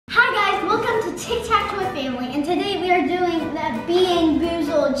Tic-Tac-Toe family, and today we are doing the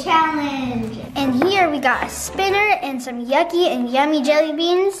BeanBoozled challenge. And here we got a spinner and some yucky and yummy jelly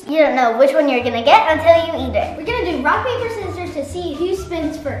beans. You don't know which one you're gonna get until you eat it. We're gonna do rock, paper, scissors to see who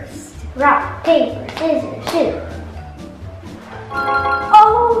spins first. Rock, paper, scissors, shoot.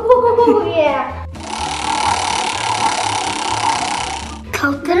 Oh, yeah.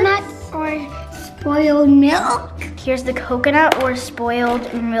 Coconut or spoiled milk? Here's the coconut or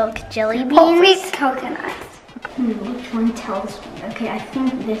spoiled milk jelly beans. Hopefully it's coconut. Which one tells me? Okay, I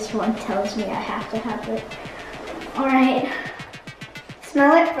think this one tells me I have to have it. All right.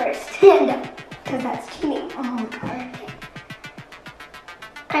 Smell it first. Because that's cheating. Oh, God.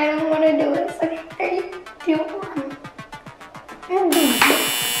 I don't want to do it. So 3, 2, 1.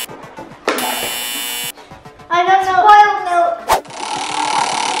 I don't know. Spoiled milk.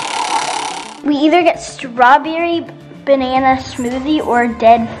 We either get strawberry banana smoothie or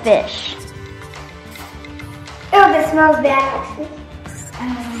dead fish. Oh, that smells bad actually.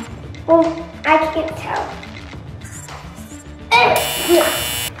 Well, I can't tell.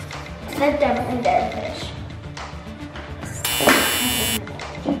 That's definitely dead fish.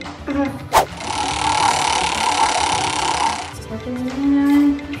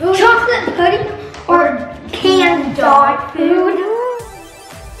 Chocolate pudding or canned dog food?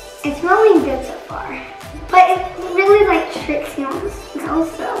 It's smelling good so far. But it really like tricks me on the smell,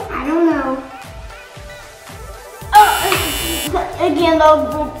 so I don't know. Oh, again, dog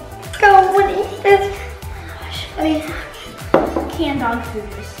food. Go, I want to eat this. I mean, canned dog food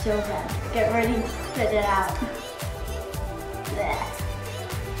is so bad. Get ready to spit it out.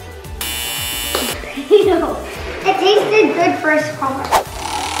 It tasted good first part.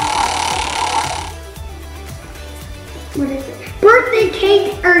 What is it? Birthday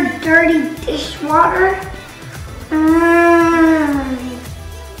cake or dirty dishwater?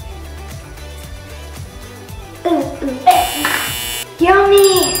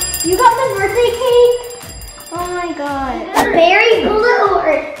 Yummy! You got the birthday cake? Oh my god. Berry blue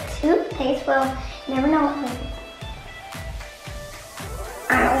or toothpaste? Well, you never know what it is.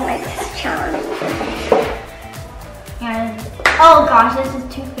 I don't like this challenge. Oh gosh, this is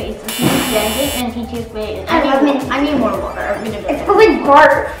toothpaste. This is minty toothpaste. I need more water. I'm gonna go. It's probably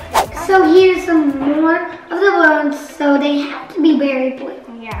barf. So here's some more of the balloons. So they have to be berry blue.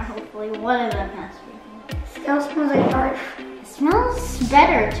 Yeah, hopefully one of them has to be. It still smells like barf. It smells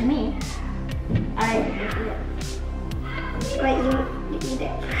better to me. I eat it. Wait, you eat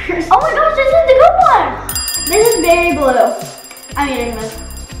it first. Oh my gosh, this is the good one. This is berry blue. I'm eating this.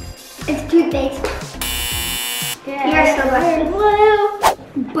 It's toothpaste. Yeah. You're so lucky.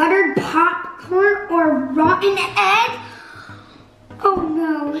 Blue. Buttered popcorn or rotten egg? Oh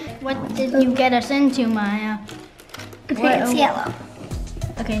no. What did you get us into, Maya? Okay, it's yellow.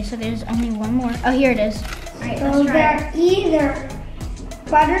 Okay, so there's only one more. Oh, here it is. All right, let's try it. Either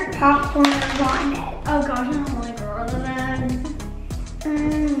buttered popcorn or rotten egg. Oh gosh, I don't like rotten egg.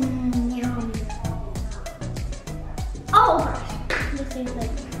 Yum. Oh gosh. This is like.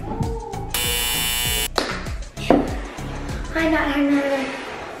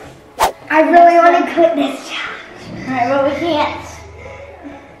 I really want to quit this challenge. Alright, but we can't.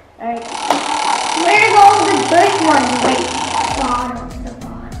 Alright. Where's all the good ones? Wait, bottom, the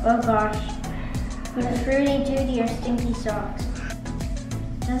bottom. Oh gosh. What is fruity, duty, or stinky socks?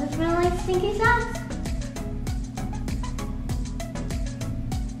 Does it smell like stinky socks?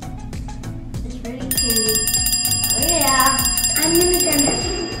 It's fruity, duty. Oh yeah. I'm gonna try this.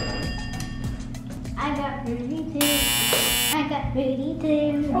 I got fruity, duty. I got fruity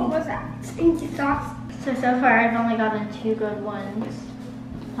too. What was that? Stinky socks. So far I've only gotten 2 good ones.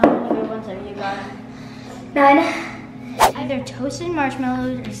 How many good ones have you gotten? 9. Either toasted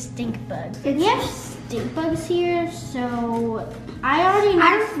marshmallows or stink bugs. We have stink bugs here, so I already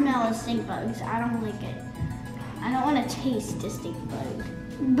know the smell of stink bugs. I don't like it. I don't want to taste the stink bug.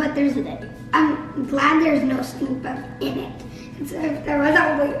 But there's a day. I'm glad there's no stink bug in it. So if there was,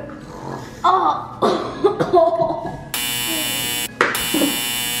 I would be. Oh.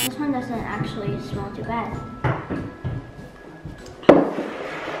 This one doesn't actually smell too bad.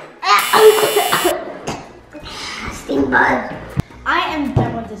 Stink bug. I am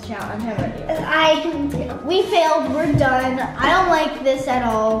done with this challenge. How about you? I am too. We failed. We're done. I don't like this at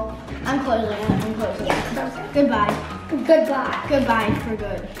all. I'm closing it. I'm closing it. Goodbye. Goodbye. Goodbye for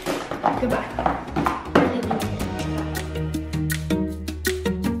good. Goodbye.